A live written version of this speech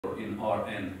in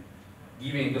Rn,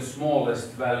 giving the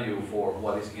smallest value for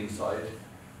what is inside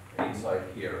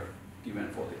here, given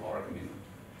for the argmin.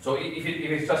 So if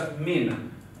it's just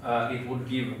min, it would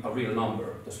give a real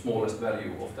number, the smallest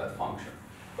value of that function.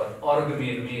 But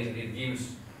argmin means it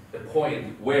gives the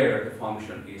point where the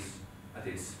function is at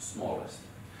its smallest.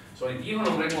 So in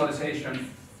Tikhonov regularization,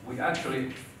 we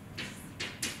actually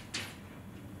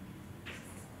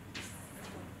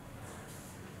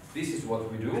this is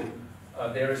what we do.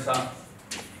 There is a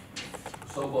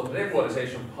so-called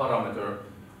regularization parameter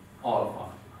alpha.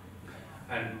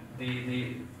 And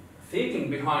the thinking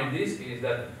behind this is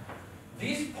that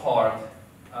this part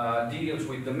deals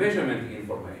with the measurement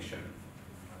information.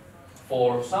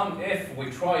 For some f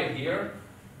we try here,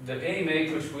 the A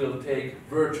matrix will take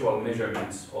virtual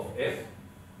measurements of f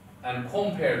and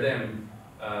compare them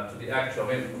to the actual,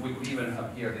 and we could even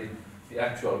have here the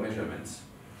actual measurements.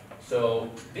 So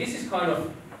this is kind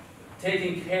of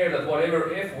taking care that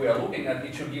whatever f we are looking at,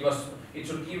 it should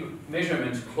give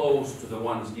measurements close to the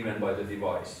ones given by the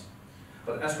device.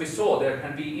 But as we saw, there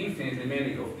can be infinitely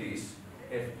many of these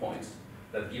f points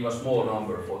that give a small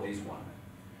number for this one.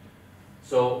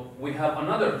 So we have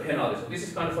another penalty. So this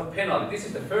is kind of a penalty. This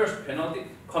is the first penalty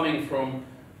coming from,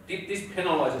 this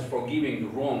penalizes for giving the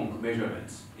wrong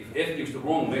measurements. If f gives the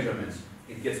wrong measurements,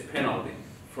 it gets penalty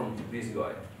from this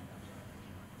guy.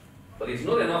 But it's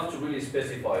not enough to really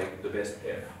specify the best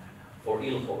f for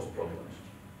ill-posed problems.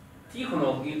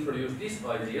 Tikhonov introduced this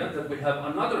idea that we have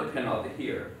another penalty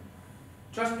here,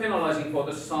 just penalizing for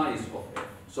the size of f.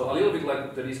 So a little bit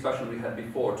like the discussion we had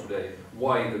before today,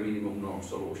 why the minimum norm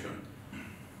solution.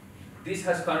 This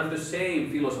has kind of the same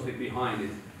philosophy behind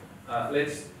it.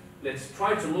 Let's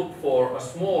try to look for a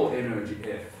small energy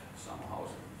f somehow.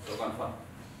 So kind of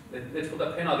let's put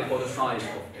a penalty for the size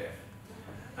of f.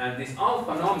 And this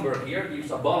alpha number here gives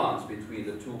a balance between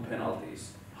the two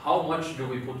penalties. How much do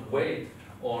we put weight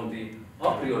on the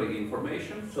a priori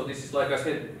information? So this is, like I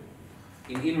said,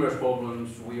 in inverse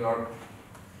problems we are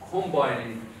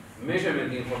combining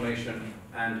measurement information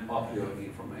and a priori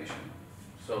information.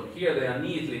 So here they are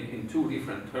neatly in two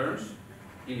different terms,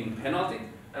 giving penalty,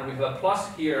 and we have a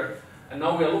plus here, and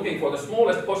now we are looking for the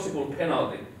smallest possible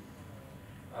penalty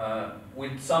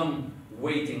with some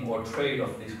weighting or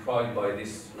trade-off described by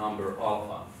this number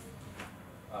alpha.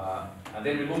 And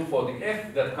then we look for the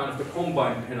f that kind of the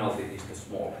combined penalty is the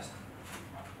smallest.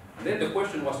 And then the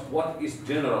question was, what is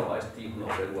generalized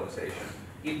Tikhonov regularization?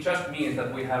 It just means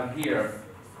that we have here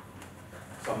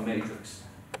some matrix.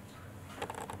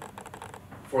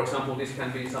 For example, this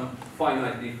can be some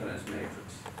finite difference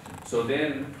matrix. So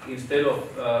then, instead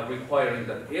of requiring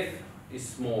that f is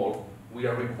small, we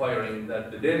are requiring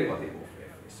that the derivative of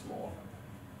f is small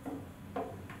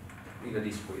in a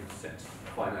discrete sense,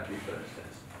 finite difference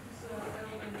sense. So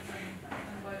L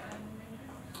by n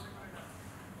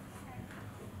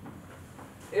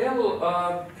matrix?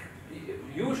 L,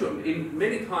 usually, in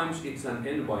many times it's an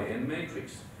n by n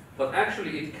matrix, but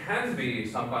actually it can be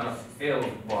some kind of L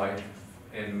by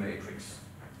n matrix.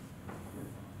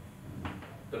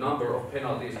 The number of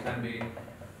penalties can be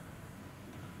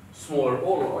smaller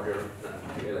or larger than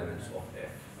the elements of f.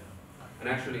 And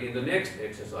actually, in the next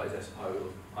exercises, I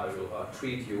will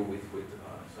treat you with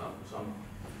some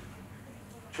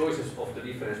choices of the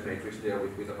difference matrix there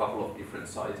with a couple of different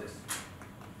sizes.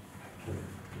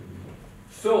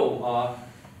 So,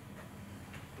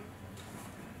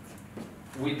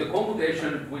 with the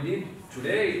computation we did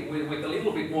today, with a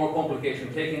little bit more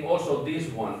complication, taking also this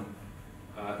one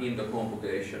in the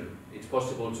computation, it's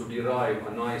possible to derive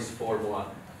a nice formula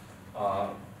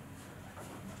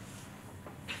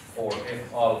for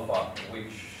f alpha,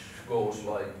 which goes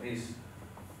like this.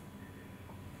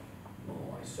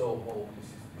 Oh, I so hope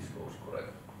this goes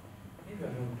correct. Maybe I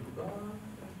don't do that.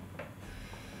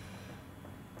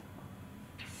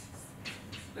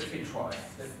 Let me try.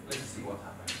 Let's see what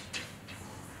happens.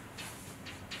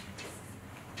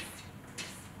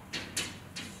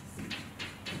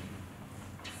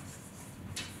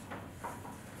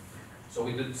 So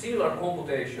with the similar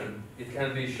computation, it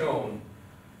can be shown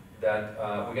that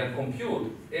we can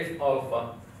compute f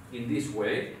alpha in this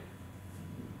way,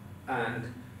 and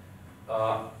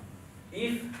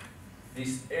if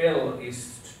this L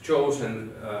is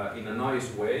chosen in a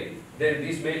nice way, then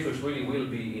this matrix really will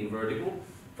be invertible.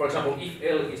 For example, if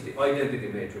L is the identity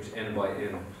matrix n by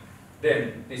n,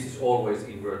 then this is always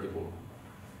invertible.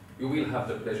 You will have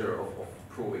the pleasure of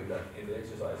proving that in the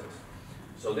exercises.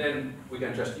 So then we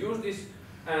can just use this,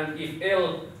 and if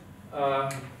L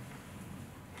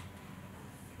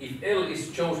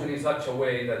is chosen in such a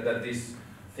way that this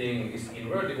thing is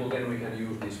invertible, then we can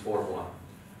use this formula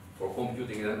for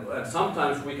computing it. And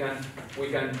sometimes we can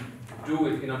do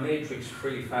it in a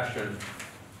matrix-free fashion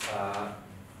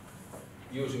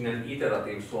using an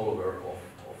iterative solver of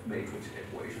matrix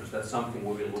equations. That's something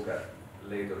we will look at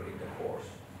later in the course.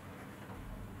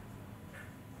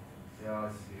 Yeah, I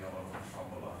see a lot of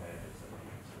trouble ahead. It's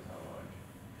how large.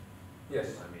 Yes.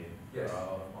 I mean, Yes. there are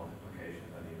a lot of multiplications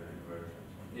and even inversions.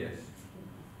 Yes.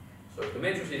 So if the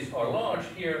matrices are large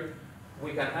here,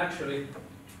 we can actually,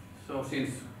 so since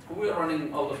we are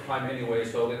running out of time anyway,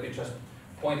 so let me just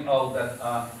point out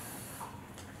that,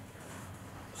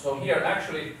 so here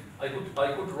actually, I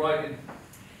could write it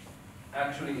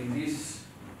actually in this,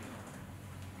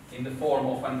 in the form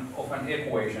of an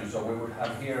equation. So we would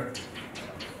have here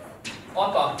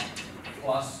eta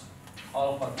plus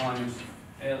alpha times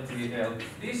LTL.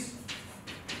 This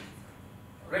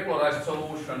regularized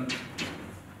solution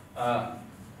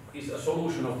is a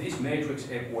solution of this matrix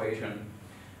equation.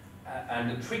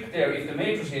 And the trick there, if the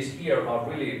matrices here are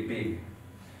really big,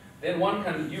 then one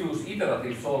can use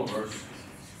iterative solvers.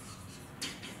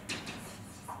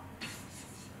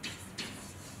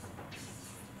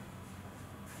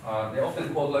 They're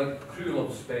often called like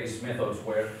Krylov space methods,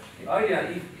 where the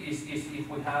idea is if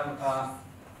we have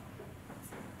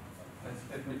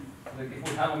if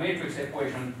we have a matrix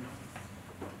equation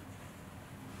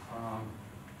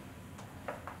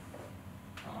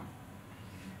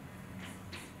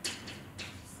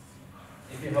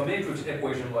if you have a matrix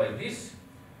equation like this,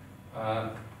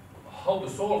 how to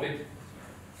solve it?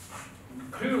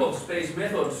 Krylov space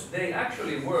methods, they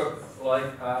actually work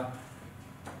like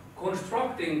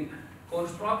constructing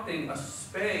a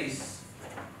space.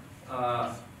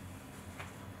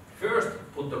 First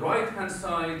put the right hand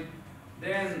side,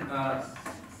 then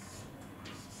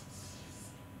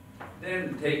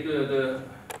take the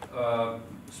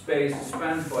space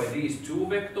spanned by these two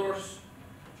vectors,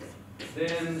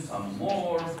 then some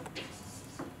more,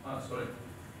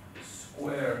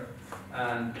 square,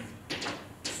 and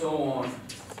so on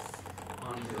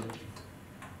until.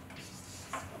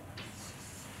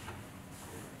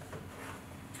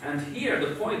 And here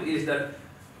the point is that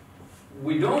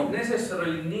we don't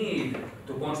necessarily need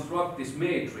to construct this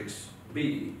matrix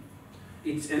B.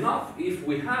 It's enough if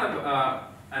we have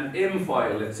an M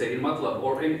file, let's say in MATLAB,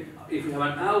 or if we have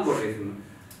an algorithm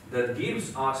that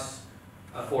gives us,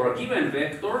 for a given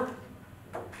vector,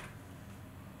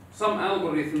 some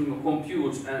algorithm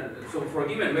computes, and so for a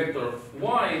given vector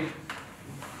y,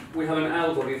 we have an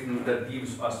algorithm that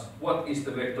gives us what is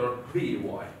the vector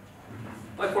By.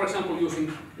 Like for example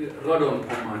using the radon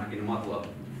command in MATLAB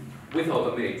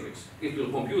without a matrix. It will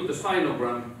compute the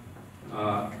sinogram,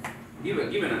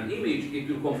 given an image, it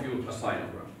will compute a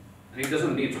sinogram. And it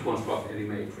doesn't need to construct any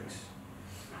matrix.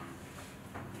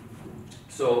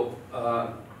 So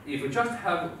if we just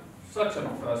have such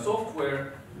a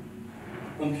software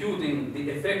computing the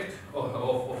effect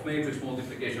of matrix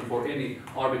multiplication for any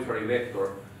arbitrary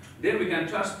vector, then we can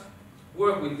just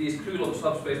work with these Krylov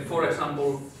subspace, for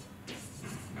example,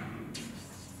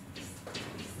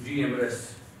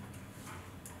 GMRS,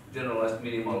 generalized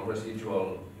minimal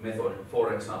residual method,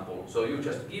 for example. So you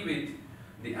just give it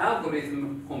the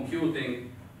algorithm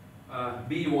computing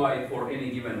By for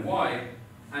any given y,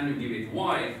 and you give it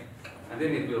y, and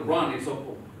then it will run. It's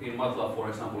in MATLAB, for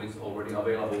example, it's already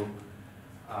available.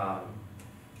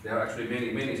 There are actually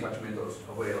many such methods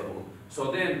available.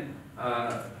 So then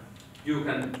you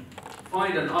can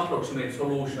find an approximate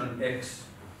solution x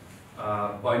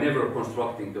by never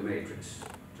constructing the matrix,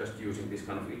 just using this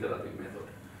kind of iterative method.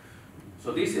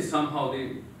 So this is somehow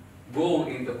the goal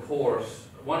in the course,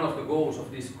 one of the goals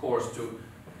of this course, to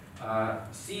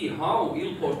see how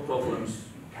ill-posed problems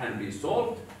can be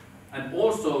solved, and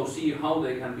also see how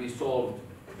they can be solved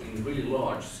in really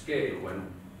large scale when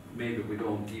maybe we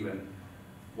don't even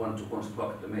want to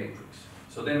construct the matrix.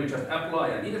 So then we just apply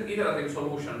an iterative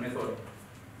solution method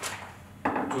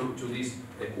to this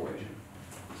equation.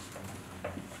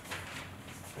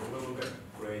 We'll look at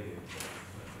gradients.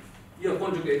 Yeah,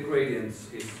 conjugate gradients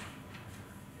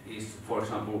is, for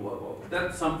example,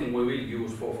 that's something we will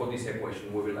use for this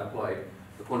equation. We will apply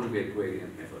the conjugate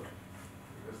gradient method.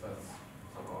 Because that's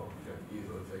somehow you can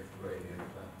easily take the gradient.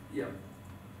 Yeah,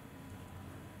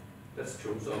 that's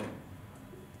true. So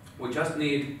we just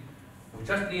need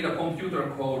a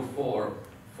computer code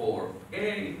for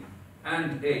A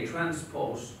and A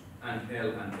transpose and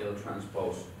L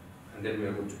transpose, and then we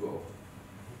are good to go.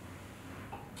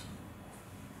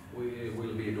 We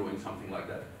will be doing something like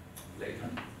that later.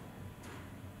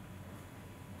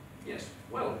 Yes,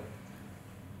 well,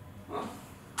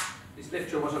 this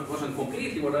lecture wasn't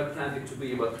completely what I planned it to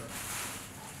be, but it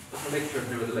was a lecture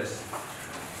nevertheless.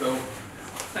 So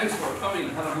Thanks for coming.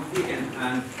 Have a good weekend.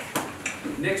 And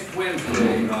next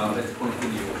Wednesday, let's continue.